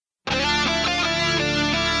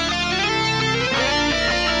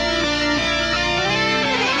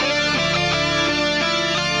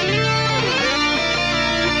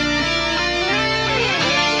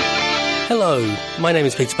Hello, my name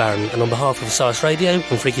is Peter Barron, and on behalf of Osiris Radio and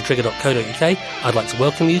freakytrigger.co.uk, I'd like to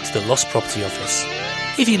welcome you to the Lost Property Office.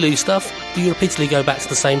 If you lose stuff, do you repeatedly go back to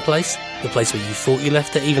the same place? The place where you thought you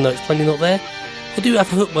left it even though it's plainly not there? Or do you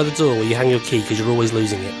have a hook by the door where you hang your key because you're always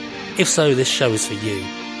losing it? If so, this show is for you.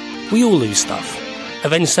 We all lose stuff.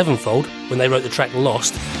 Avenged Sevenfold, when they wrote the track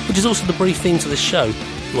Lost, which is also the brief theme to this show,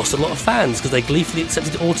 lost a lot of fans because they gleefully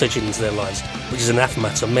accepted auto-tune into their lives, which is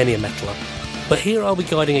anathema to many a metaller. But here I'll be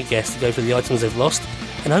guiding a guest to go through the items they've lost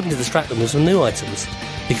and hoping to distract them with some new items.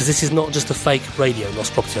 Because this is not just a fake radio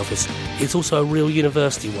Lost Property Office, it's also a real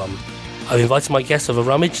university one. I've invited my guests of a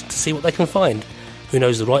rummage to see what they can find. Who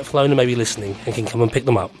knows, the rightful owner may be listening and can come and pick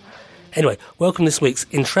them up. Anyway, welcome this week's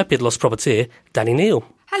intrepid Lost Propertier, Danny Neal.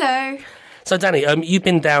 Hello. So Danny, you've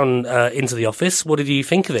been down into the office. What did you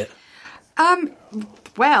think of it?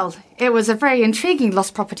 Well, it was a very intriguing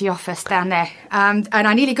lost property office down there, and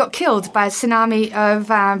I nearly got killed by a tsunami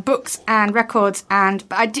of books and records,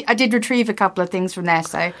 but I did retrieve a couple of things from there,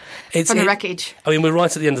 from the wreckage. I mean, we're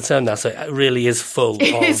right at the end of term now, so it really is full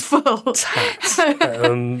of tat.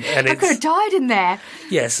 And I could have died in there.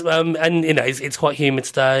 Yes, and you know, it's quite humid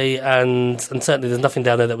today, and certainly there's nothing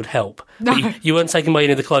down there that would help. No. But you weren't taking away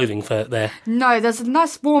any of the clothing for there? No, there's a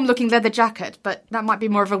nice warm-looking leather jacket, but that might be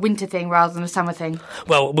more of a winter thing rather than a summer thing.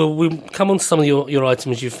 Well, we'll come on to some of your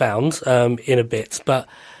items you found in a bit, but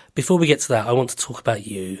before we get to that, I want to talk about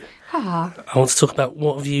you. I want to talk about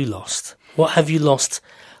what have you lost? What have you lost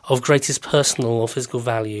of greatest personal or physical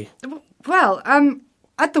value? Well,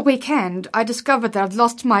 at the weekend, I discovered that I'd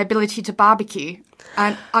lost my ability to barbecue.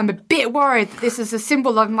 And I'm a bit worried that this is a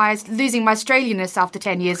symbol of my losing my Australianness after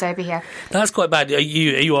 10 years over here. That's quite bad.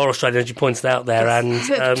 You are Australian, as you pointed out there, and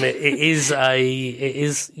it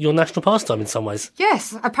is your national pastime in some ways.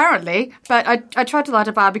 Yes, apparently. But I tried to light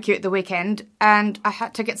a barbecue at the weekend, and I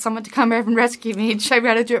had to get someone to come over and rescue me and show me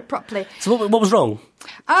how to do it properly. So what was wrong?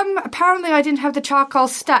 Apparently I didn't have the charcoal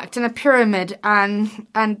stacked in a pyramid,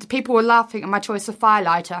 and people were laughing at my choice of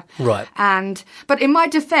firelighter. Right. But in my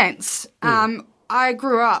defence, I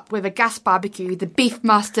grew up with a gas barbecue, the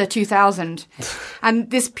Beefmaster 2000,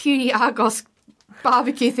 and this puny Argos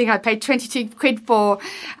barbecue thing I paid 22 quid for,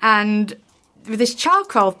 and with this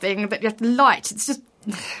charcoal thing that you have to light. It's just,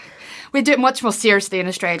 we do it much more seriously in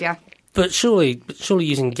Australia. But surely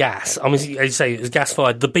using gas, I mean, as you say, it was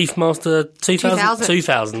gas-fired. The Beefmaster 2000?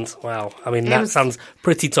 2000. Wow. I mean, that sounds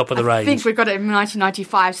pretty top of the range. I think we got it in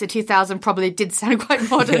 1995, so 2000 probably did sound quite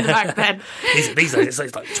modern back then. These days,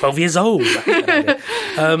 it's like 12 years old.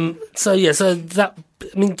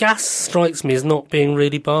 Gas strikes me as not being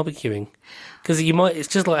really barbecuing. Because it's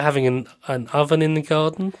just like having an oven in the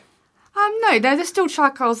garden. No, there's still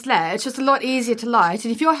charcoals there. It's just a lot easier to light.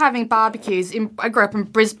 And if you're having barbecues, I grew up in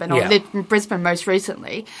Brisbane, or lived in Brisbane most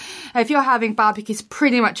recently. If you're having barbecues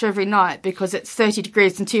pretty much every night because it's 30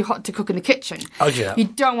 degrees and too hot to cook in the kitchen, you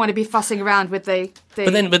don't want to be fussing around with the...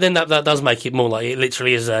 But then that does make it more like it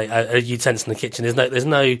literally is a utensil in the kitchen. There's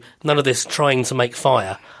none of this trying to make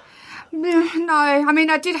fire. No, I mean,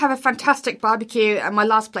 I did have a fantastic barbecue at my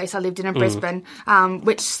last place I lived in Brisbane,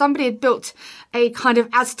 which somebody had built a kind of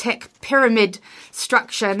Aztec pyramid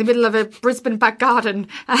structure in the middle of a Brisbane back garden,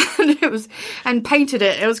 and painted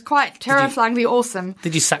it. It was quite terrifyingly awesome.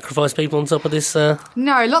 Did you sacrifice people on top of this? No,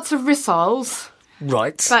 lots of rissoles.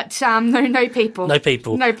 Right. But no people. No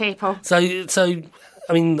people. No people. So, I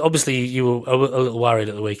mean, obviously you were a little worried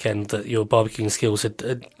at the weekend that your barbecuing skills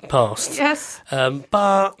had passed. Yes.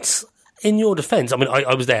 But in your defence, I mean,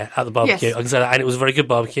 I was there at the barbecue. Yes. I can say that, and it was a very good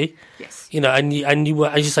barbecue. Yes. You know, and you were,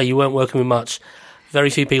 as you say, you weren't working with much.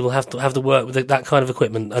 Very few people have to work with that kind of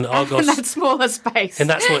equipment, and Argos in that smaller space. And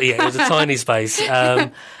that's what, it was a tiny space.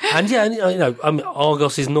 Argos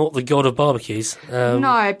is not the god of barbecues.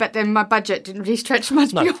 No, but then my budget didn't really stretch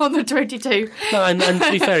much beyond the 22. No, and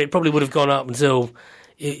to be fair, it probably would have gone up until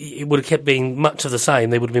it would have kept being much of the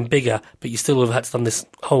same. They would have been bigger, but you still would have had to done this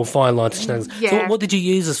whole firelighter shenanigans. Yeah. So what did you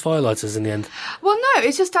use as firelighters in the end? Well, no,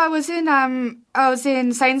 it's just I was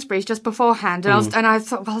in Sainsbury's just beforehand, and I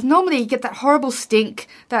thought, well, normally you get that horrible stink,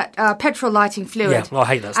 that petrol lighting fluid. Yeah, I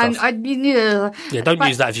hate that stuff. And don't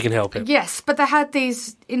use that if you can help it. Yes, but they had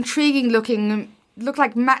these intriguing looking, look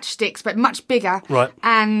like matchsticks, but much bigger. Right.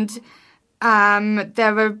 And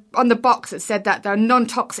there were on the box it said that they're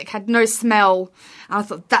non-toxic, had no smell. And I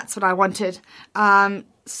thought that's what I wanted.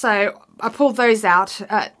 So I pulled those out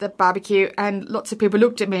at the barbecue, and lots of people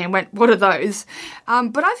looked at me and went, "What are those?"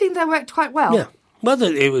 But I think they worked quite well. Yeah. Well,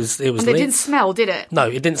 it was. And they didn't smell, did it? No,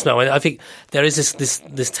 it didn't smell. I think there is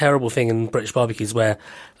this terrible thing in British barbecues where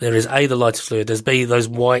there is A, the lighter fluid, there's B, those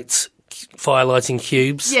white fire lighting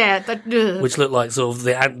cubes. Yeah, which look like sort of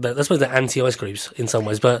I suppose they're anti-ice creams in some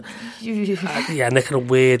ways, but yeah, and they're kind of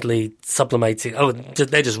weirdly sublimating. Oh,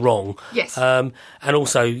 they're just wrong. Yes. And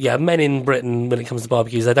also, yeah, men in Britain, when it comes to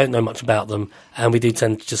barbecues, they don't know much about them, and we do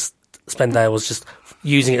tend to just spend hours just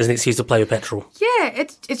using it as an excuse to play with petrol. Yeah,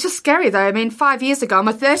 it's just scary though. I mean, 5 years ago, on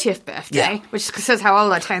my 30th birthday, which says how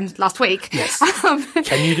old I turned last week. Yes.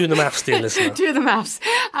 Can you do the maths, dear listener? Do the maths.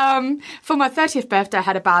 For my 30th birthday, I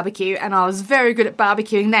had a barbecue, and I was very good at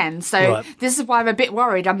barbecuing then. So this is why I'm a bit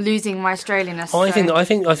worried. I'm losing my Australianness.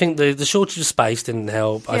 I think the shortage of space didn't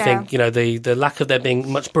help. Yeah. I think the lack of there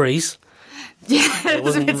being much breeze. Yeah, there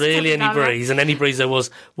wasn't really any breeze, and any breeze there was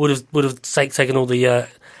would have taken all the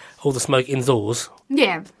smoke indoors.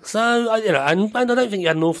 Yeah. So, and I don't think you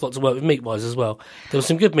had an awful lot to work with meat-wise as well. There was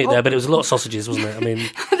some good meat there, but it was a lot of sausages, wasn't it? I mean,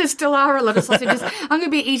 there still are a lot of sausages. I'm going to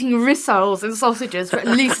be eating rissoles and sausages for at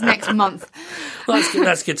least next month. Well,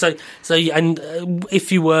 that's good. So,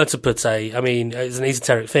 if you were to put it's an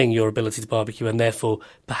esoteric thing, your ability to barbecue, and therefore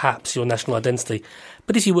perhaps your national identity.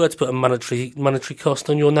 But if you were to put a monetary cost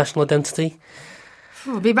on your national identity, it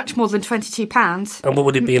would be much more than £22. And what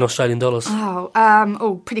would it be in Australian dollars?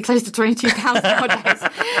 Pretty close to £22 nowadays.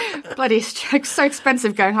 Bloody, it's so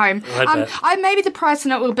expensive going home. Maybe the price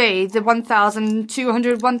on it will be the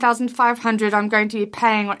 1,200, 1,500 I'm going to be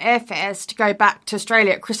paying on airfares to go back to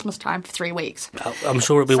Australia at Christmas time for 3 weeks. I'm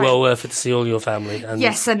sure it'll be well worth it to see all your family.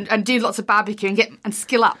 Yes, and do lots of barbecue and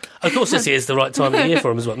skill up. Of course, this is the right time of the year for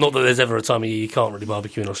them as well. Not that there's ever a time of year you can't really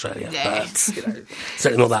barbecue in Australia, but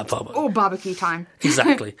certainly not that far. All barbecue time.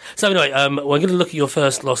 Exactly. So anyway, we're going to look at your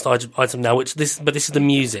first lost item now, but this is the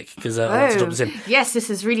music, because I want to drop this in. Yes, this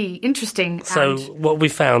is really interesting. So what we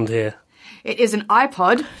found here? It is an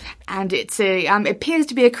iPod, and it appears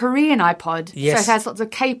to be a Korean iPod. Yes. So it has lots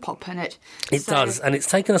of K-pop in it. It does, and it's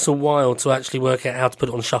taken us a while to actually work out how to put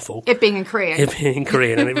it on shuffle. It being in Korean.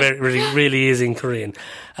 And it really is in Korean.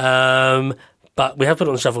 But we have put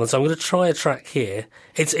it on shuffle, and so I'm going to try a track here.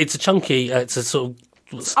 It's a chunky, it's a sort of...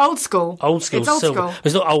 It's old school. It's old school.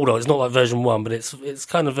 It's not old. It's not like version 1, but it's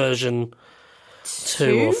kind of version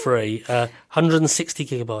 2 or 3. 160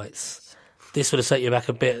 gigabytes. This would have set you back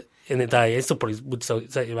a bit in the day. It still probably would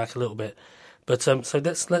set you back a little bit. But so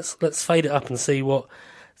let's fade it up and see what.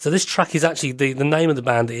 So this track is actually the name of the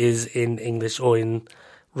band is in English or in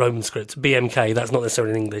Roman script. BMK. That's not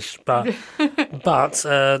necessarily in English, but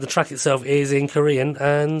the track itself is in Korean,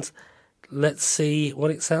 and let's see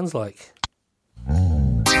what it sounds like.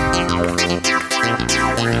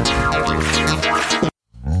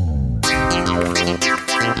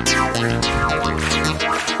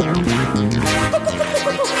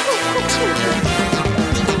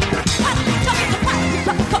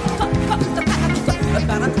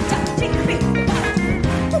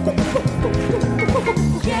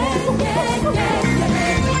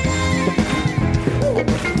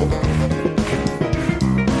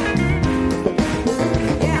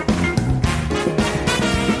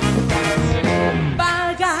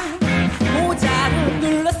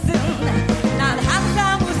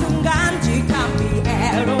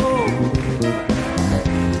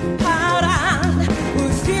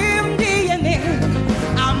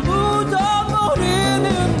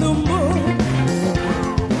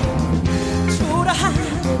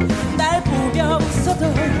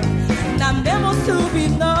 난 내 모습이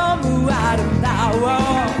너무 아름다워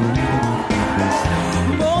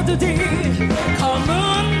모두들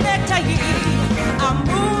검은 넥타이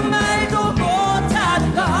아무 말도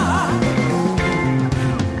못하는가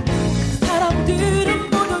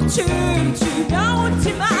사람들은 모두 춤추며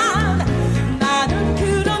웃지만 나는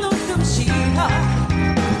그런 웃음 싫어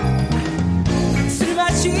술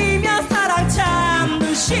마시며 사랑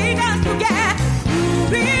참는 시간 속에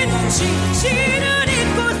우리는 진실을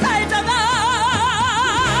잊고 살잖아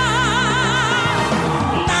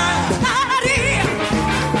난 차라리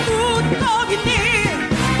웃고 있니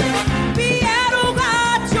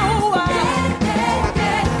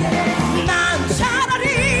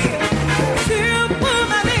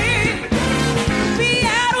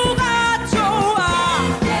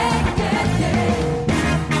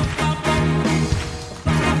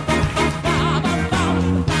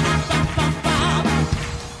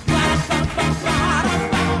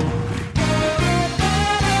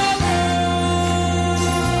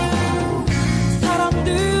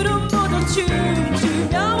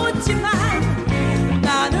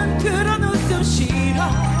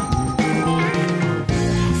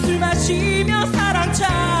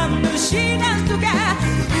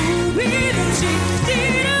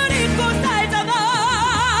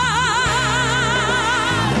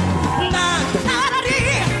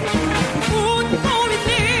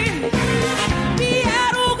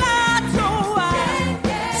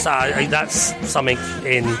That's something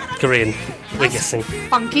in Korean, we're guessing.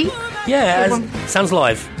 Funky. Yeah, Good one. sounds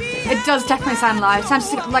live. It does definitely sound live.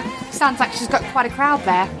 Sounds like she's got quite a crowd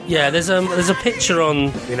there. Yeah, there's a picture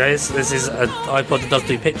on, this is an iPod that does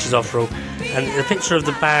do pictures after all, and the picture of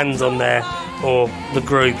the band on there, or the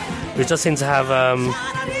group, which does seem to have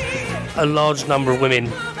a large number of women.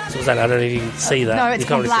 I don't know if you can see that. No, it's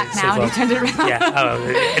gone black now, and you turned it around.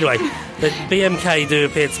 Yeah. Anyway, the BMK do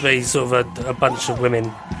appear to be sort of a bunch of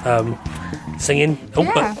women singing. Oh,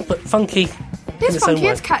 Yeah. but funky. It's in its own funky,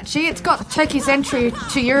 way. it's catchy. It's got Turkey's entry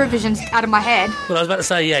to Eurovision out of my head. Well, I was about to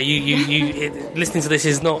say, listening to this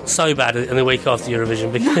is not so bad in the week after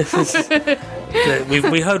Eurovision, because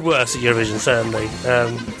we heard worse at Eurovision, certainly.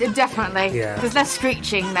 Definitely. Yeah. There's less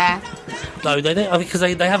screeching there. No, they don't, because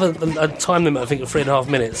they have a time limit, I think, of 3.5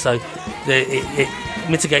 minutes, so it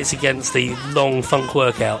mitigates against the long funk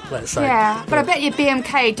workout, let's say. Yeah, but I bet your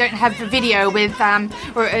BMK don't have a video with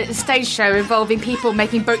or a stage show involving people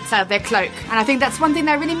making boats out of their cloak, and I think that's one thing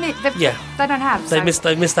they really they don't have. They missed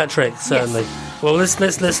that trick, certainly. Yes. Well, let's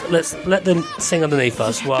let them sing underneath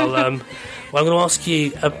us while I'm going to ask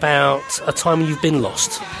you about a time when you've been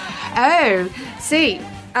lost. Oh, see,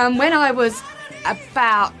 when I was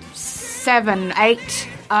about 7, 8,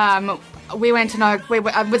 we went and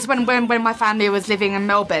it was when my family was living in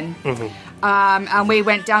Melbourne, and we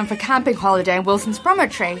went down for a camping holiday in Wilson's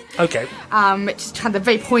Promontory. Okay. Which is kind of the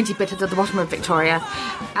very pointy bit at the bottom of Victoria,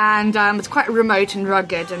 and it's quite remote and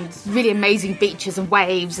rugged, and really amazing beaches and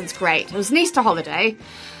waves. And it's great. It was an Easter holiday,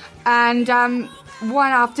 and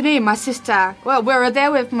one afternoon, my sister, we were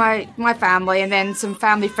there with my family and then some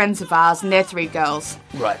family friends of ours and their 3 girls.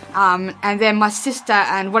 Right. And then my sister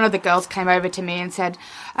and one of the girls came over to me and said,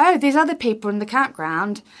 "Oh, these other people in the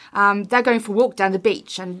campground, they're going for a walk down the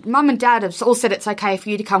beach, and Mum and Dad have all said it's okay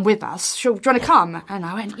for you to come with us. Do you want to come?" And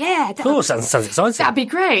I went, "Yeah, Of course, sounds exciting. that'd be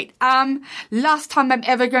great." Last time I'm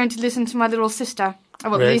ever going to listen to my little sister.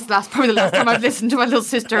 Well, Really? at least probably the last time I've listened to my little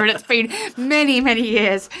sister, and it's been many, many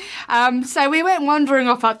years. So we went wandering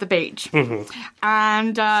off up the beach,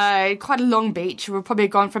 and quite a long beach. We were probably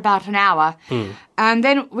gone for about an hour, and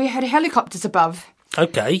then we had helicopters above.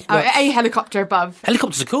 Okay. A helicopter above.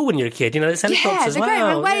 Helicopters are cool when you're a kid, there's helicopters Yeah, as they're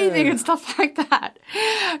well. going waving and stuff like that.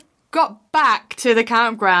 Got back to the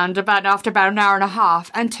campground after about an hour and a half,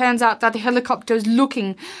 and turns out that the helicopter was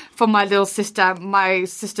looking for my little sister, my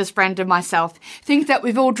sister's friend, and myself. Think that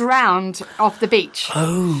we've all drowned off the beach.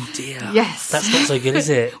 Oh, dear. Yes. That's not so good, is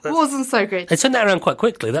it? Wasn't so good. They turned that around quite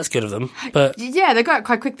quickly. That's good of them. But Yeah, they got it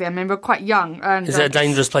quite quickly. I mean, we're quite young. And, is it a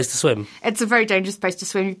dangerous place to swim? It's a very dangerous place to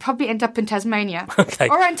swim. You probably end up in Tasmania. Okay.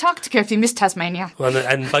 Or Antarctica if you miss Tasmania. Well,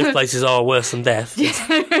 and both places are worse than death.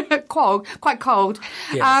 Quite cold.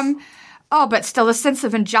 Yes. But still, a sense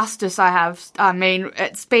of injustice I have. I mean,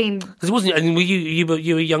 it's been... Because it wasn't. I mean, were you were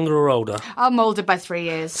younger or older? I'm older by 3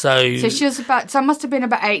 years. So she was about... So I must have been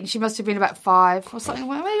about 8, and she must have been about 5 or something.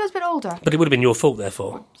 Well, maybe I was a bit older. But it would have been your fault,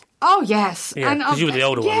 therefore. Oh, yes. Yeah, because you were the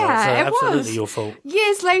older one, right? So it absolutely was. your fault.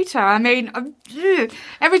 Years later, I mean,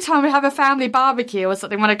 every time we have a family barbecue or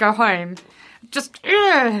something when I go home, just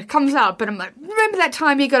comes up, but I'm like, remember that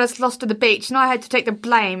time you got us lost at the beach and I had to take the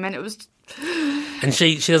blame, and it was... And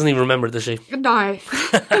she doesn't even remember it, does she? No.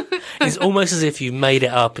 It's almost as if you made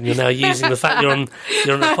it up and you're now using the fact you're on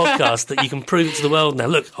a podcast that you can prove it to the world now.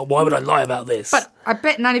 Look, why would I lie about this? But I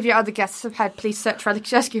bet none of your other guests have had police search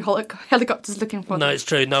rescue helicopters looking for them. No, it's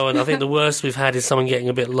true. No one. I think the worst we've had is someone getting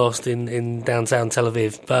a bit lost in downtown Tel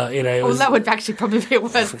Aviv. But it was that would actually probably be a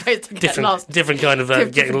worse place to get lost. different kind of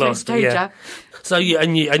getting lost. Danger. Yeah. So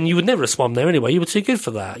you would never have swum there anyway. You were too good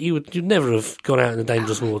for that. You'd never have gone out in the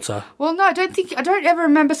dangerous water. Well, no, I don't ever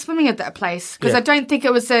remember swimming at that place because Yeah. I don't think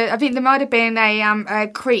it was I think there might have been a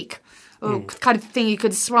creek or kind of thing you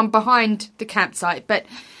could swim behind the campsite, but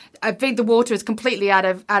I think the water is completely out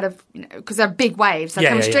of because they're big waves. They're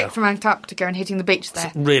coming straight from Antarctica and hitting the beach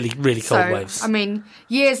there. Really, really cold waves. I mean,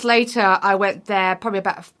 years later, I went there probably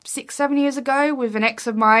about 6-7 years ago with an ex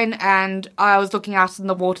of mine, and I was looking out in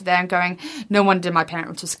the water there and going, no wonder my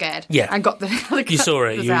parents were scared. Yeah. And got the helicopters You saw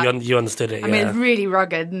it. out. You understood it. I mean, it's really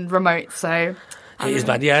rugged and remote, so... It is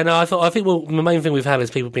bad. Yeah, no, I think the main thing we've had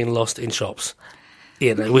is people being lost in shops,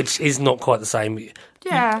 which is not quite the same.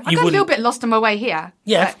 Yeah, I got a little bit lost on my way here.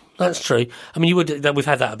 Yeah, that's true. I mean, we've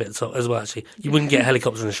had that a bit as well, actually. You wouldn't get a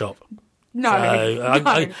helicopter in a shop. No,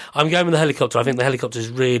 So I'm going with the helicopter. I think the helicopter is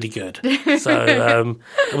really good. So,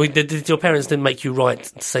 did your parents didn't make you write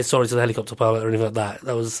to say sorry to the helicopter pilot or anything like that?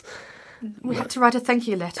 That was... We had to write a thank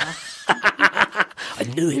you letter. I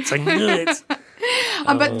knew it.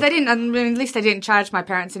 But they didn't. I mean, at least they didn't charge my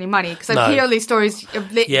parents any money because I No. hear all these stories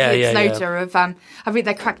years later yeah. of. I think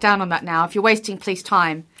they cracked down on that now. If you're wasting police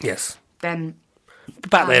time, Yes. then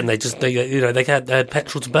Back then, they had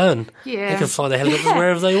petrol to burn. Yeah. They could fly their helicopters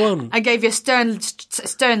wherever they want. I gave you a stern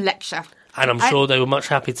lecture. And I'm sure they were much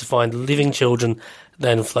happy to find living children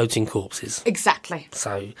than floating corpses. Exactly.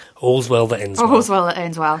 So, all's well that ends well. All's well that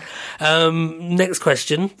ends well. Next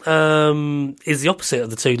question is the opposite of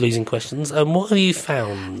the two losing questions. What have you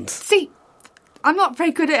found? See, I'm not very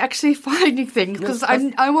good at actually finding things because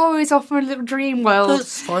I'm always off in a little dream world.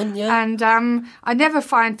 That's fine, yeah. And I never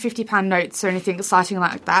find £50 notes or anything exciting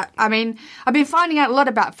like that. I mean, I've been finding out a lot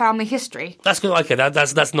about family history. That's good. Okay,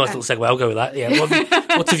 that's a nice little segue. I'll go with that. Yeah.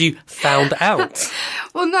 What have you found out?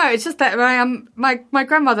 Well, no, it's just that my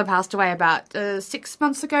grandmother passed away about 6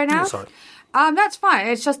 months ago now. Oh, sorry. That's fine.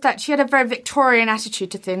 It's just that she had a very Victorian attitude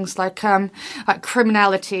to things like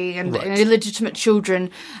criminality and illegitimate children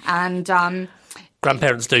and.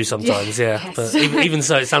 Grandparents do sometimes, yeah. Yes. But even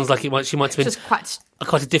so, it sounds like she might have been Just quite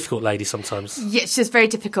quite a difficult lady sometimes. Yeah, it's just very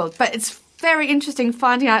difficult. But it's very interesting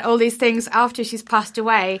finding out all these things after she's passed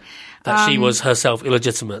away. That she was herself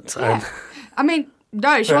illegitimate. Yeah. I mean,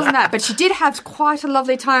 no, she wasn't that. But she did have quite a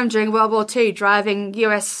lovely time during World War II driving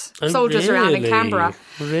US soldiers around in Canberra.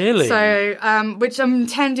 Really? So, which I'm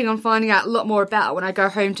intending on finding out a lot more about when I go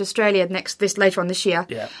home to Australia later on this year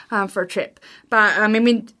for a trip. But, I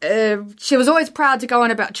mean, she was always proud to go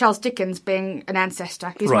on about Charles Dickens being an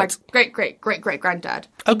ancestor. He's my great-great-great-great-granddad.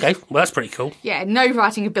 Okay, well, that's pretty cool. Yeah, no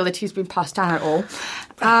writing ability has been passed down at all.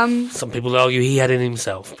 Some people argue he had it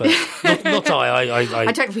himself, but not I.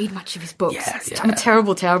 I don't read much of his books. Yeah. I'm a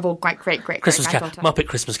terrible great-great-great Christmas Carol, Muppet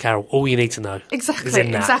Christmas Carol, all you need to know. Exactly, is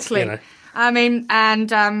in that, exactly. You know. I mean, and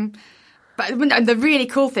but the really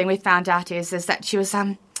cool thing we found out is that she was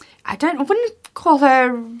I wouldn't call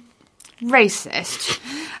her racist.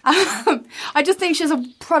 I just think she's a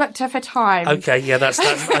product of her time. Okay, yeah, that's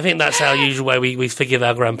I think that's our usual way we forgive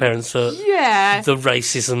our grandparents for the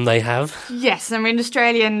racism they have. Yes, I mean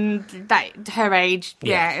Australian her age,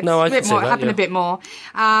 No, I can see that, happened a bit more.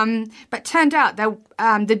 But turned out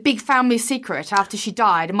that the big family secret after she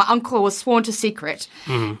died, and my uncle was sworn to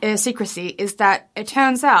secrecy, is that it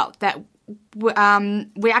turns out that we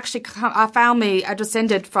actually, our family are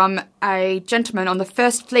descended from a gentleman on the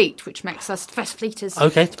First Fleet, which makes us First Fleeters.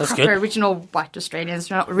 Okay, that's proper good. White Australians,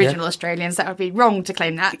 not original Australians. That would be wrong to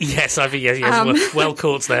claim that. Yes, I think yes, well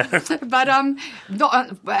caught there. But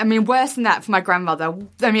worse than that for my grandmother.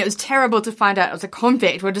 I mean, it was terrible to find out it was a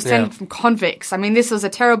convict. We're descended from convicts. I mean, this was a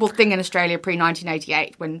terrible thing in Australia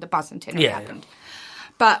pre-1988 when the bicentennial happened.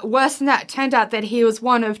 But worse than that, it turned out that he was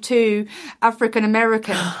one of two African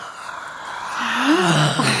American.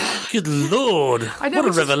 Good Lord! What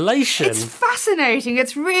a revelation! It's fascinating.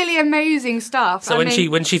 It's really amazing stuff. So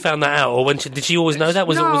when she found that out, or did she always know that?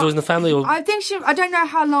 Was it always in the family? Or? I think I don't know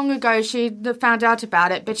how long ago she found out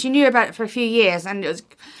about it, but she knew about it for a few years, and it was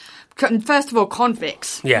first of all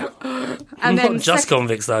convicts. Yeah, and not then just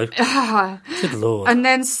convicts though. Good Lord! And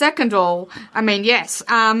then second of all, I mean, yes,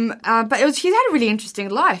 but he's had a really interesting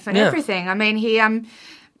life and everything. I mean, he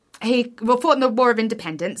fought in the War of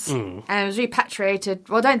Independence and was repatriated.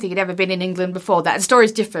 Well, I don't think he'd ever been in England before that. The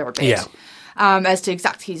stories differ a bit as to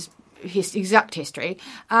his exact history.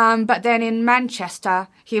 But then in Manchester,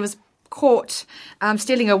 he was caught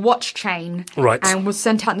stealing a watch chain and was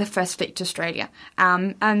sent out in the First Fleet to Australia.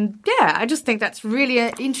 I just think that's really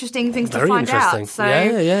interesting things to find out.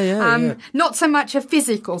 So, not so much a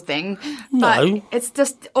physical thing, but it's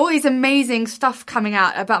just all these amazing stuff coming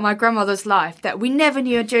out about my grandmother's life that we never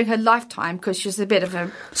knew during her lifetime because she was a bit of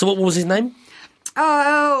a... So what was his name?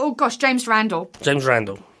 James Randall. James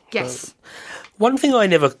Randall. Yes. One thing I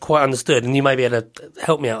never quite understood, and you may be able to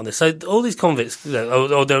help me out on this. So all these convicts,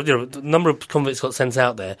 a number of convicts got sent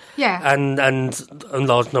out there. Yeah. And a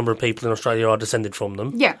large number of people in Australia are descended from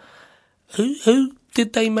them. Yeah. Who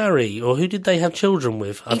did they marry, or who did they have children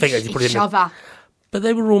with? I think each other. But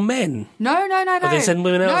they were all men. No. Did they send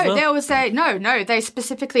women out as well? There was they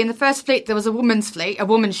specifically, in the First Fleet, there was a woman's fleet, a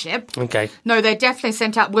woman's ship. Okay. No, they definitely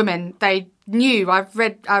sent out women. They knew, I've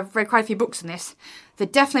read quite a few books on this. They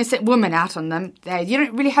definitely sent women out on them. You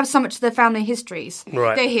don't really have so much of their family histories.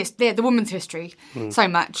 Right. The woman's history so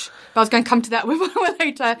much. But I was going to come to that with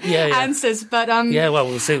later answers. But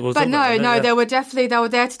we'll see. But they were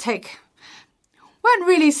there to take... weren't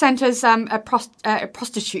really sent as a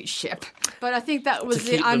prostitute ship. But I think that was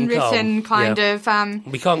the unwritten kind of...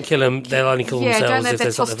 we can't kill them. They'll only kill themselves. Don't let if their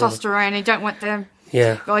there's something wrong. testosterone. You don't want them...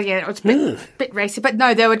 Yeah. Well, yeah, it was a bit racy, but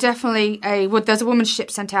no, there were definitely there's a woman's ship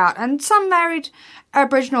sent out, and some married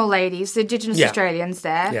Aboriginal ladies, the Indigenous Yeah. Australians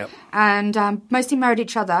there, Yeah. and mostly married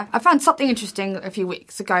each other. I found something interesting a few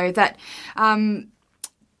weeks ago that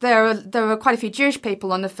there were quite a few Jewish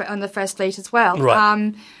people on the first fleet as well.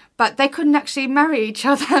 Right. But they couldn't actually marry each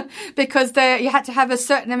other because you had to have a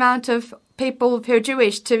certain amount of people who are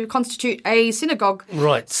Jewish to constitute a synagogue.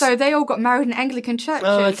 Right. So they all got married in Anglican churches.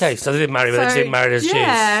 Oh, okay. So they didn't marry, but they didn't marry as Jews.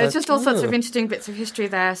 Yeah, it's So- just all sorts of interesting bits of history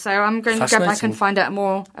there. So I'm going to go back Fascinating. and find out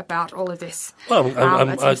more about all of this Well,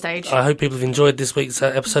 at some stage. I hope people have enjoyed this week's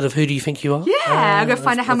episode of Who Do You Think You Are? Yeah, I'm going to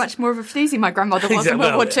find out how much more of a floozy my grandmother was in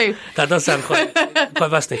World War II. That does sound quite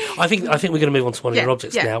fascinating. I think we're going to move on to one of Yeah, your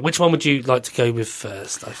objects yeah. now. Which one would you like to go with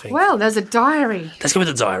first, I think? Well, there's a diary. Let's go with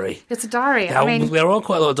the diary. It's a diary. Now, I mean, there are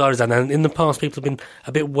quite a lot of diaries out there, and in the past people have been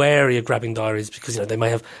a bit wary of grabbing diaries because they may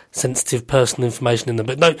have sensitive personal information in them.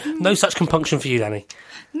 But no such compunction for you, Danny.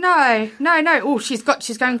 no. Oh, she's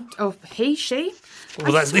going. Oh, she.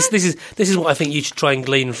 Well, this is what I think you should try and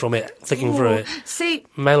glean from it, thinking through it. See,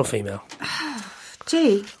 Male or female?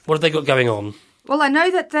 gee. What have they got going on? Well, I know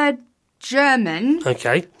that they're German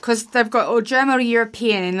Okay. because they've got or German or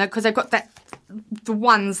European because they've got the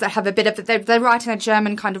ones that have a bit of they write in a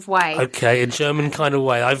German kind of way. Okay, a German kind of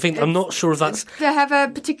way. I'm not sure if that's They have a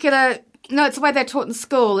particular. No, it's the way they're taught in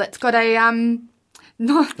school. It's got a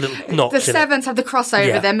not little notch the in it. sevens have the cross over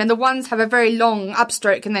Yeah. them, and the ones have a very long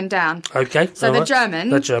upstroke and then down. Okay. So all they're right. German.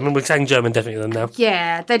 They're German. We're saying German definitely then now.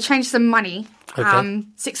 Yeah, they changed some money. Okay.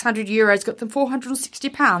 €600 got them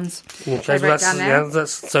 £460. Okay, They wrote down there.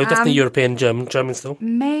 that's so definitely European, German still.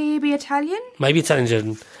 Maybe Italian, Maybe Italian,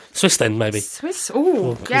 German. Swiss then, maybe. Swiss.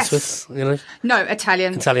 Oh, Could be yes. Swiss, No,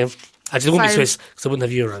 Italian. Italian. Actually, it wouldn't be So- Swiss because they wouldn't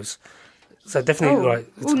have euros. So definitely, right.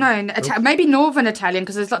 Oh no, maybe Northern Italian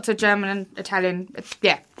because there's lots of German and Italian.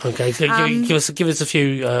 Yeah. Okay, so give us a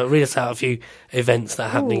few, read us out a few events that are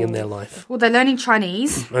happening in their life. Well, they're learning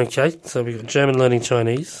Chinese. Okay, so we've got German learning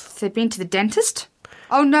Chinese. They've been to the dentist.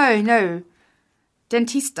 Oh no,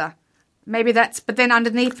 dentista. Maybe that's. But then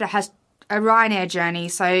underneath it has a Ryanair journey,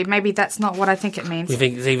 so maybe that's not what I think it means. We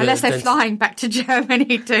think it's either Unless they're dentist- flying back to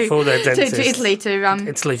Germany For their to dentist. Italy to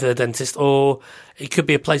Italy for the dentist, or it could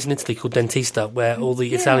be a place in Italy called Dentista where all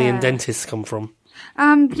the Italian Yeah. dentists come from.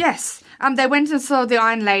 Yes. They went and saw The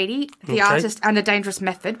Iron Lady, The Okay. Artist, and A Dangerous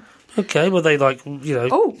Method. Okay, well they like,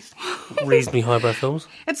 Oh, reasonably highbrow films.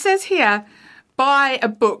 it says here, buy a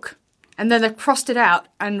book, and then they've crossed it out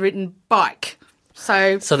and written bike.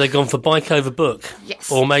 So, So they've gone for bike over book.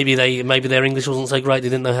 Yes. Or maybe their English wasn't so great, they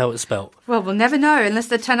didn't know how it's spelt. well, we'll never know unless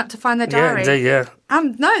they turn up to find their diary. Yeah, indeed, yeah.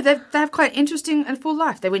 No, they have quite an interesting and full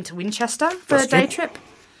life. They went to Winchester for That's a day good. trip.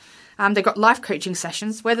 They got life coaching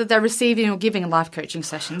sessions, whether they're receiving or giving life coaching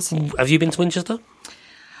sessions. Have you been to Winchester?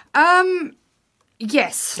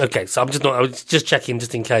 Yes. Okay, so I was just checking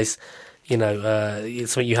just in case,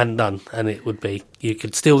 it's something you hadn't done, and it would be you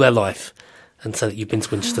could steal their life and say that you've been to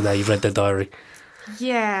Winchester now, you've read their diary.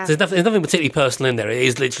 Yeah. There's nothing particularly personal in there. It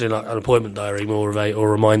is literally like an appointment diary, more of a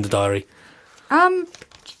reminder diary.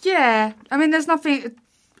 Yeah. I mean, there's nothing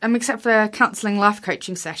except for counselling life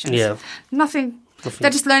coaching sessions. Yeah. Nothing.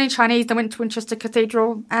 They're just learning Chinese. They went to Winchester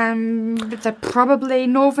Cathedral. They're probably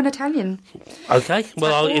Northern Italian. Okay,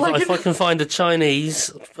 well, if I can find a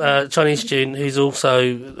Chinese student who's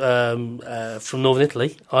also from Northern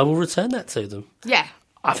Italy, I will return that to them. Yeah.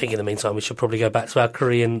 I think in the meantime we should probably go back to our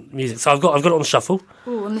Korean music. So I've got it on shuffle.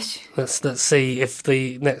 Oh, unless Let's see if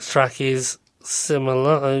the next track is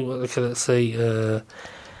similar. Okay, let's see.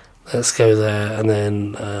 Let's go there and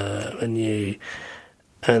then menu.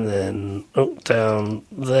 And then down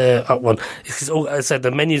there, up one. It's all, as I said,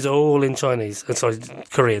 the menus are all in Chinese. Sorry,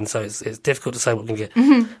 Korean. So it's difficult to say what we can get.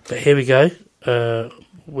 Mm-hmm. But here we go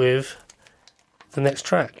with the next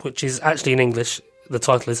track, which is actually in English. The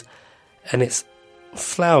title is, and it's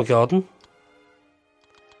Flower Garden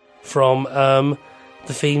from the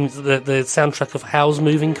soundtrack of Howl's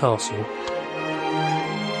Moving Castle.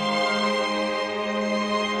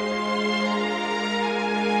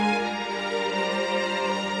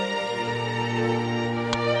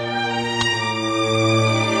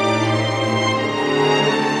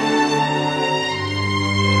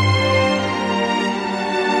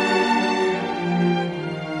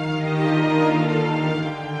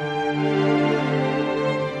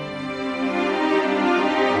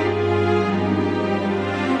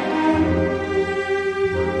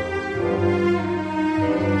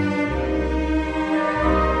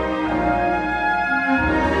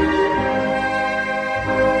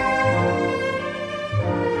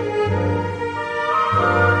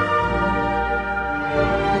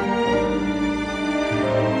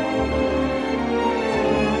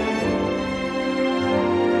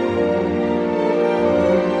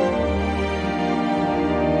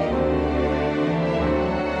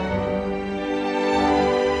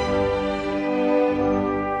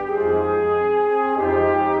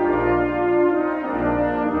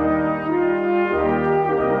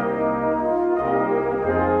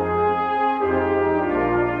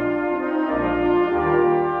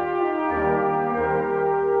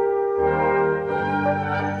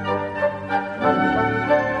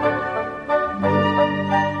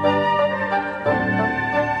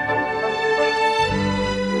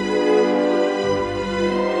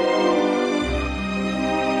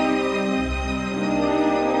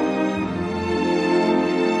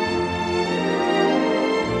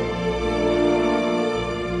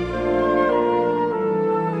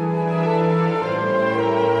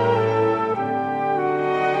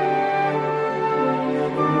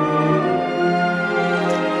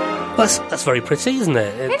 That's very pretty, isn't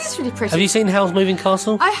it? It is really pretty. Have you seen Howl's Moving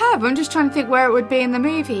Castle? I have. I'm just trying to think where it would be in the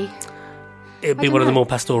movie. It'd be one of the more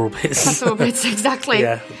pastoral bits. Pastoral bits, exactly.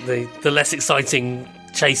 Yeah, the less exciting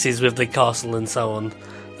chases with the castle and so on.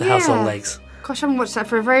 The house on legs. Gosh, I haven't watched that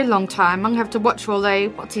for a very long time. I'm going to have to watch all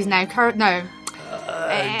the... What's his name? It's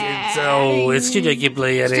Studio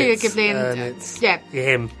Ghibli. And it's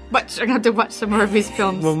him. But I'm going to have to watch some more of his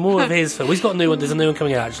films. Well, more of his films. He's got a new one. There's a new one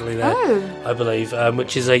coming out, actually, there, I believe,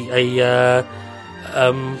 which is a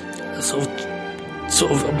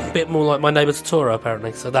sort of a bit more like My Neighbour Totoro,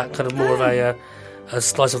 apparently. So that kind of more of a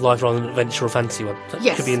slice of life rather than an adventure or fantasy one. That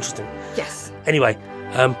could be interesting. Yes. Anyway,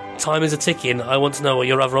 time is a ticking. I want to know what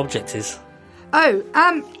your other object is. I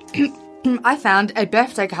found a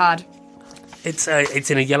birthday card. It's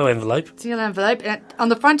in a yellow envelope. It's a yellow envelope. And on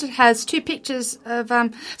the front, it has two pictures of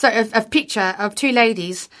picture of two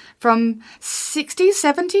ladies from 60s,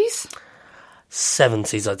 70s.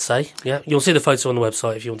 70s, I'd say. Yeah, you'll see the photo on the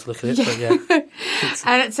website if you want to look at it. Yeah. But yeah.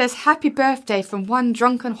 And it says "Happy Birthday" from one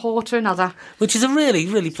drunken whore to another, which is a really,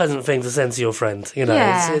 really pleasant thing to send to your friend. You know,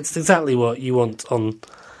 it's exactly what you want on,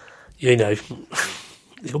 your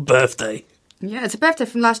birthday. Yeah, it's a birthday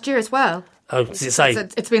from last year as well. Oh, does it say?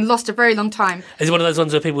 It's been lost a very long time. Is it one of those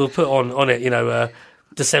ones where people put on it,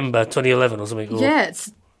 December 2011 or something? Or... Yeah,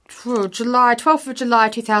 it's 12th of July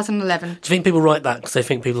 2011. Do you think people write that because they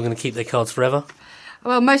think people are going to keep their cards forever?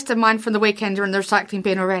 Well, most of mine from the weekend are in the recycling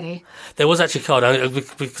bin already. There was actually a card,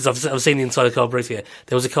 because I've seen the inside of the card briefly here.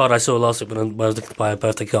 There was a card I saw last week when I was looking to buy a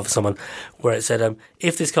birthday card for someone, where it said,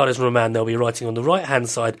 if this card is from a man, they'll be writing on the right-hand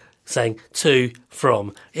side saying to,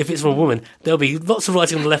 from. If it's from a woman, there'll be lots of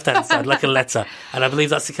writing on the left-hand side, like a letter. And I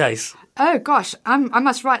believe that's the case. Oh, gosh, I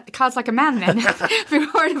must write the cards like a man then. Be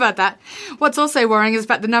worried about that. What's also worrying is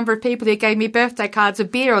about the number of people who gave me birthday cards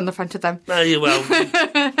with beer on the front of them. Well, you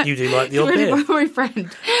do like the odd beer. My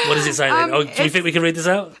boyfriend. What does it say then? Do you think we can read this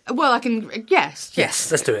out? Well, I can, yes.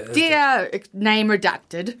 Let's do it. Dear name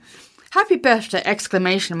redacted. Happy birthday,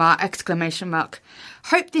 exclamation mark.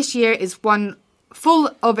 Hope this year is one full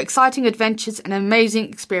of exciting adventures and amazing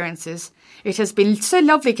experiences. It has been so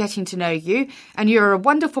lovely getting to know you, and you're a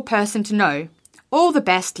wonderful person to know. All the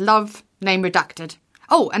best, love, name redacted.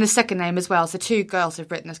 Oh, and a second name as well. So two girls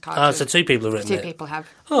have written this card. Oh, so two people have written it. Two people have.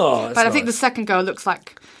 Oh, that's But I nice. think the second girl looks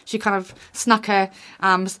like she kind of snuck her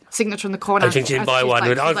signature in the corner. I think she didn't buy one.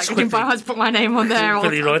 I didn't buy one to put my name on there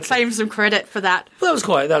or claim some credit for that. Well,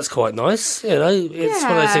 that's quite nice. It's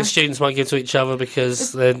one of those things students might give to each other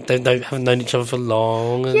because they haven't known each other for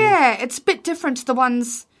long. And... Yeah, it's a bit different to the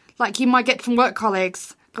ones like you might get from work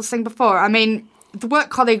colleagues. I was saying before. I mean, the work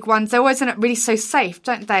colleague ones, they're always not really so safe,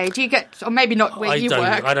 don't they? Do you get, or maybe not where you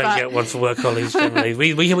work? I don't get one for work colleagues generally.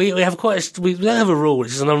 we have we don't have a rule, which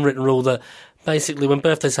is an unwritten rule that basically when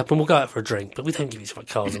birthdays happen, we'll go out for a drink, but we don't give each other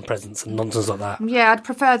cards and presents and nonsense like that. Yeah, I'd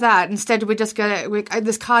prefer that. Instead, we just go.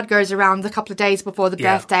 This card goes around a couple of days before the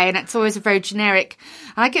birthday, and it's always a very generic.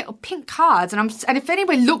 And I get pink cards, and if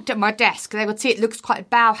anyone looked at my desk, they would see it looks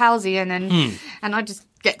quite Bauhausian, and I just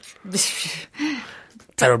get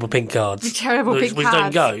terrible pink cards. Terrible pink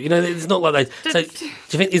cards. Don't go. It's not like they... So, do you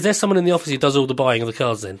think, is there someone in the office who does all the buying of the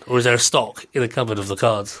cards then? Or is there a stock in the cupboard of the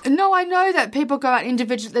cards? No, I know that people go out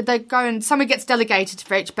individually. They go and... Someone gets delegated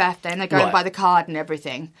for each birthday and they go and buy the card and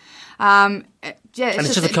everything. And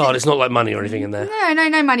it's just a card. It's not like money or anything in there.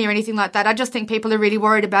 No money or anything like that. I just think people are really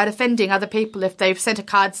worried about offending other people if they've sent a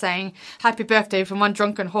card saying "Happy Birthday" from one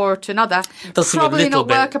drunken whore to another. Does probably not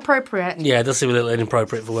work appropriate. Yeah, it does seem a little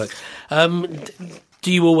inappropriate for work.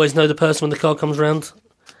 Do you always know the person when the card comes round?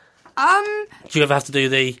 Do you ever have to do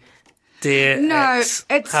the dear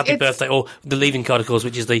ex, happy birthday, or the leaving card, of course,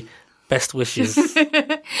 which is the best wishes?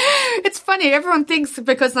 It's funny. Everyone thinks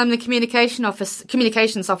because I'm the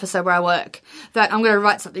communications officer where I work that I'm going to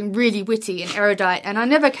write something really witty and erudite, and I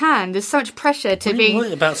never can. There's so much pressure to be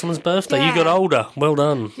right about someone's birthday. Yeah. You got older. Well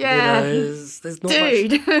done. Yeah, there's not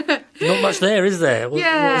dude. Not much there, is there? What is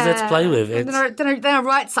there to play with? Then I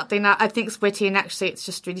write something that I think's witty, and actually it's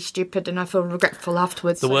just really stupid, and I feel regretful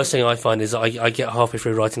afterwards. The worst thing I find is I get halfway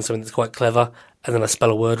through writing something that's quite clever, and then I spell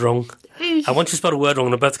a word wrong. And once you spell a word wrong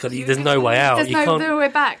on a birthday card, there's no way out. There's no way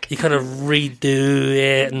back. You kind of redo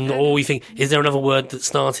it, and or you think, is there another word that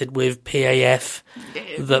started with PAF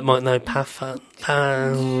that might know PAF?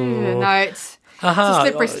 No, it's a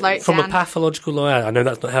slippery slope. From a pathological lawyer, I know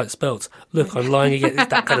that's not how it's spelt. Look, I'm lying again. It's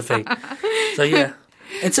that kind of thing. So yeah.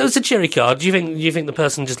 It's a cheery card. Do you think the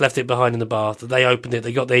person just left it behind in the bar? That they opened it,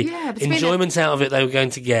 they got the enjoyment out of it they were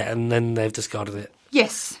going to get, and then they've discarded it?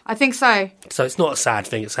 Yes, I think so. So it's not a sad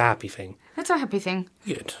thing; it's a happy thing. It's a happy thing.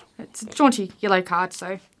 Good. It's a jaunty yellow card.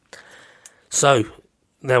 So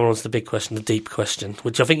now we're on to the big question, the deep question,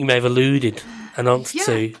 which I think you may have alluded an answer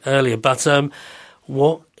to earlier. But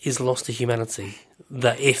what is lost to humanity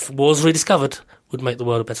that, if was rediscovered, would make the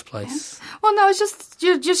world a better place? Well, no, it's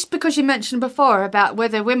just because you mentioned before about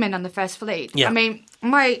whether women on the First Fleet. Yeah. I mean,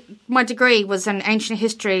 my degree was in ancient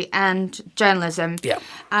history and journalism. Yeah.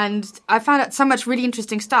 And I found out so much really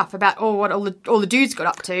interesting stuff about what all the dudes got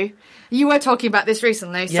up to. You were talking about this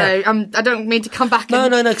recently, so I don't mean to come back. No,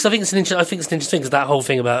 because I think it's an interesting because that whole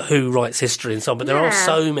thing about who writes history and so on. But there are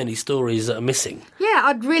so many stories that are missing. Yeah,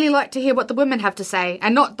 I'd really like to hear what the women have to say,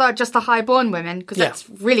 and not just the high-born women, because that's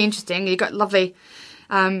really interesting. You got lovely.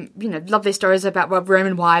 Lovely stories about what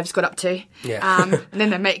Roman wives got up to. Yeah. And then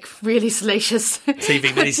they make really salacious TV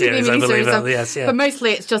miniseries, I believe that, yes, yeah. But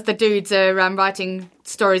mostly it's just the dudes are writing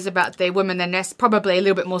stories about the women and they're probably a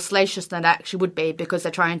little bit more salacious than they actually would be because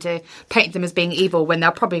they're trying to paint them as being evil when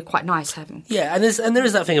they're probably quite nice. Yeah, and there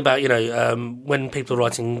is that thing about, when people are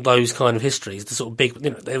writing those kind of histories, the sort of big,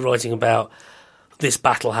 they're writing about this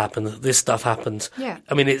battle happened, this stuff happened. Yeah.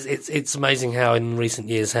 I mean, it's amazing how in recent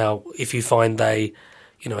years, how if you find a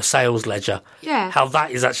sales ledger, how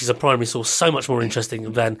that is actually a primary source so much more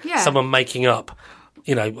interesting than someone making up,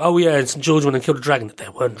 and St. George went and killed a dragon.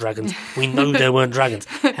 There weren't dragons. We know there weren't dragons.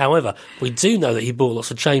 However, we do know that he bought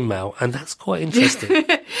lots of chainmail, and that's quite interesting.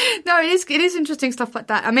 No, it is interesting stuff like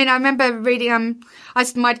that. I mean, I remember reading, I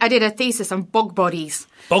did a thesis on bog bodies.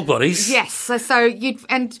 Bog bodies? Yes. So you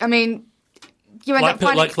end up finding...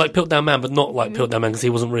 Like Piltdown Man, but not like Piltdown Man because he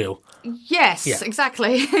wasn't real. Yes,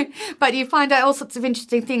 exactly. But you find out all sorts of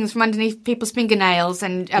interesting things from underneath people's fingernails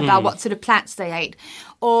and about what sort of plants they ate.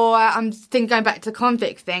 Or I'm going back to the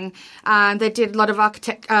convict thing, they did a lot of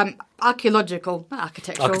archaeological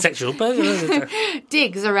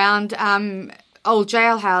digs around old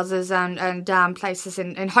jailhouses and places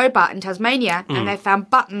in Hobart in Tasmania, and they found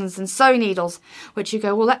buttons and sewing needles, which you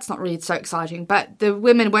go, well, that's not really so exciting. But the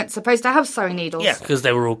women weren't supposed to have sewing needles. Yeah, because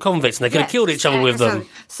they were all convicts and they could have killed each other with them.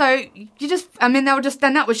 So you just,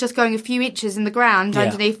 that was just going a few inches in the ground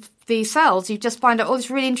underneath the cells. You just find out all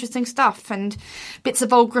this really interesting stuff and bits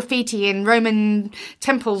of old graffiti in Roman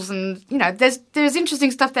temples, and there's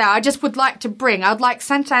interesting stuff there. I'd like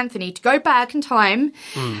St. Anthony to go back in time,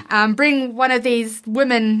 bring one of these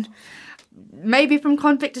women, maybe from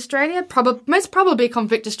convict Australia, most probably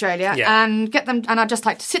convict Australia, and get them. And I'd just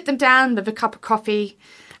like to sit them down with a cup of coffee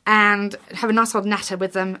and have a nice old natter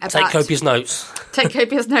with them. Take copious notes. Take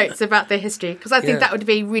copious notes about their history, because I think that would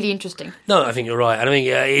be really interesting. No, I think you're right. And I mean,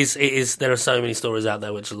 it is. There are so many stories out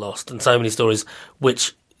there which are lost, and so many stories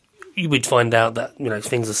which you would find out that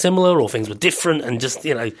things are similar or things were different, and just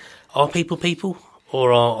are people,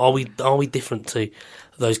 or are we different to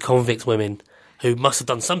those convict women who must have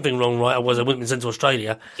done something wrong, right? Otherwise, they wouldn't have been sent to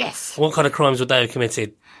Australia. Yes. What kind of crimes would they have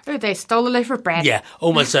committed? Oh, they stole a loaf of bread. Yeah,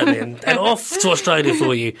 almost certainly. And off to Australia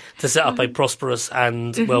for you to set up a prosperous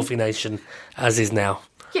and wealthy nation, as is now.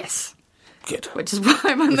 Yes. Good. Which is why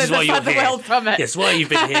I'm on the other side of the world from it. Yes, why you've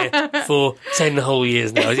been here for 10 whole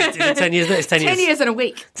years now. Is it 10 years now? It's 10 years. 10 years and a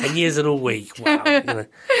week. 10 years and a week. Wow.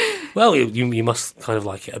 Well, you must kind of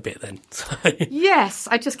like it a bit then. So. Yes,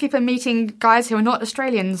 I just keep on meeting guys who are not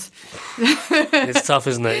Australians. It's tough,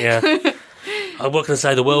 isn't it? Yeah. What can I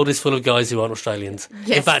say? The world is full of guys who aren't Australians.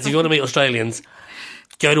 Yes. In fact, if you want to meet Australians,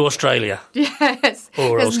 go to Australia. Yes.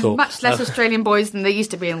 Or There's much less Australian boys than there used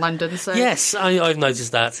to be in London. So. Yes, I've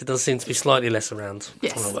noticed that. It does seem to be slightly less around.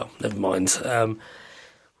 Yes. Oh, well, never mind.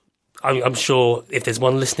 I'm sure if there's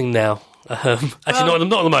one listening now... actually, not at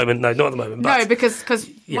the moment. No, not at the moment. But, no, because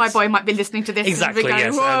my boy might be listening to this. Exactly, and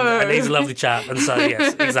yes. And he's a lovely chap. And so,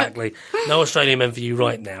 yes, exactly. No Australian men for you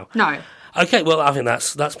right now. No. Okay, well, I think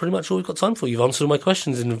that's pretty much all we've got time for. You've answered all my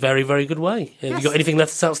questions in a very, very good way. Have you got anything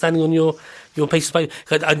left that's outstanding on your piece of paper?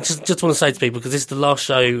 I just want to say to people, because this is the last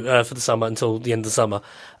show for the summer until the end of the summer,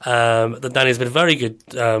 that Danny has been a very good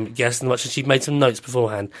guest, in much as she made some notes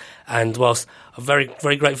beforehand. And whilst I'm very,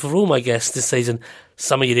 very grateful for all my guests this season,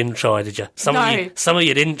 some of you didn't try, did you? Some of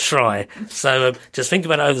you didn't try. So just think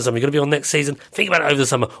about it over the summer. You're going to be on next season. Think about it over the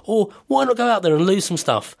summer. Or why not go out there and lose some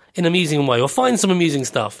stuff in an amusing way, or find some amusing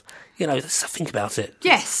stuff? Think about it.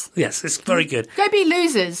 Yes. Yes, it's very good. Go be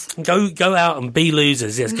losers. Go out and be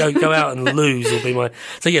losers. Yes, go out and lose will be my...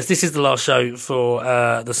 So yes, this is the last show for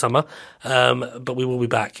the summer, but we will be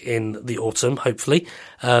back in the autumn, hopefully.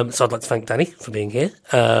 So I'd like to thank Danny for being here.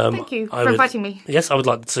 Thank you for inviting me. Yes, I would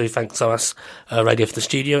like to thank SOAS Radio for the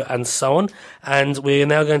studio and so on. And we're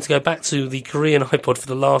now going to go back to the Korean iPod for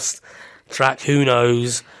the last track. Who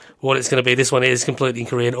knows what it's going to be? This one is completely in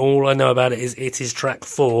Korean. All I know about it is track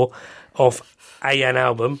 4 of an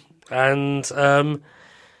album. And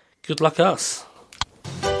good luck us.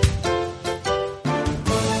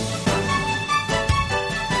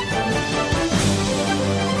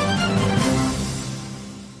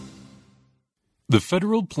 The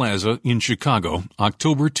Federal Plaza in Chicago,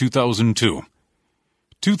 October 2002.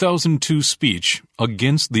 2002 speech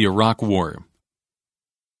against the Iraq War.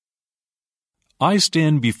 I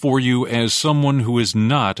stand before you as someone who is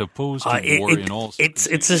not opposed to war in all it's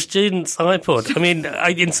a student's iPod. I mean,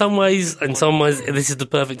 in some ways, this is the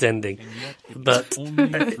perfect ending. But I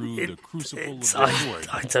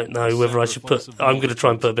don't know whether I should put. I'm going to try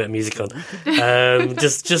and put a bit of music on,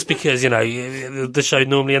 just because the show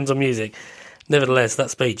normally ends on music. Nevertheless,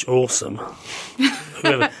 that speech awesome.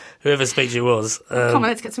 whoever speech it was. Come on,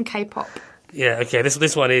 let's get some K-pop. Yeah, okay.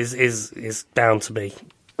 This one is bound to be.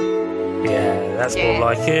 Yeah, that's more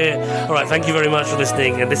like it. All right, thank you very much for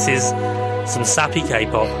listening. And this is some sappy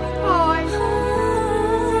K-pop.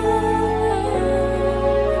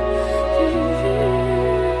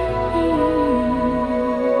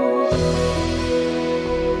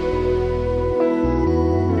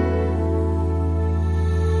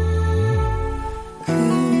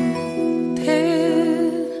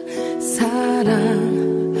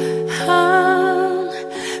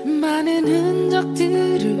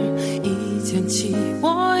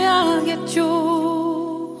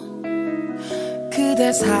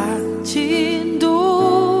 사진도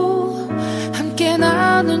함께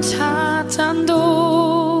나눈 찻잔도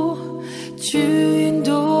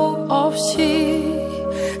주인도 없이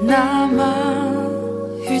나만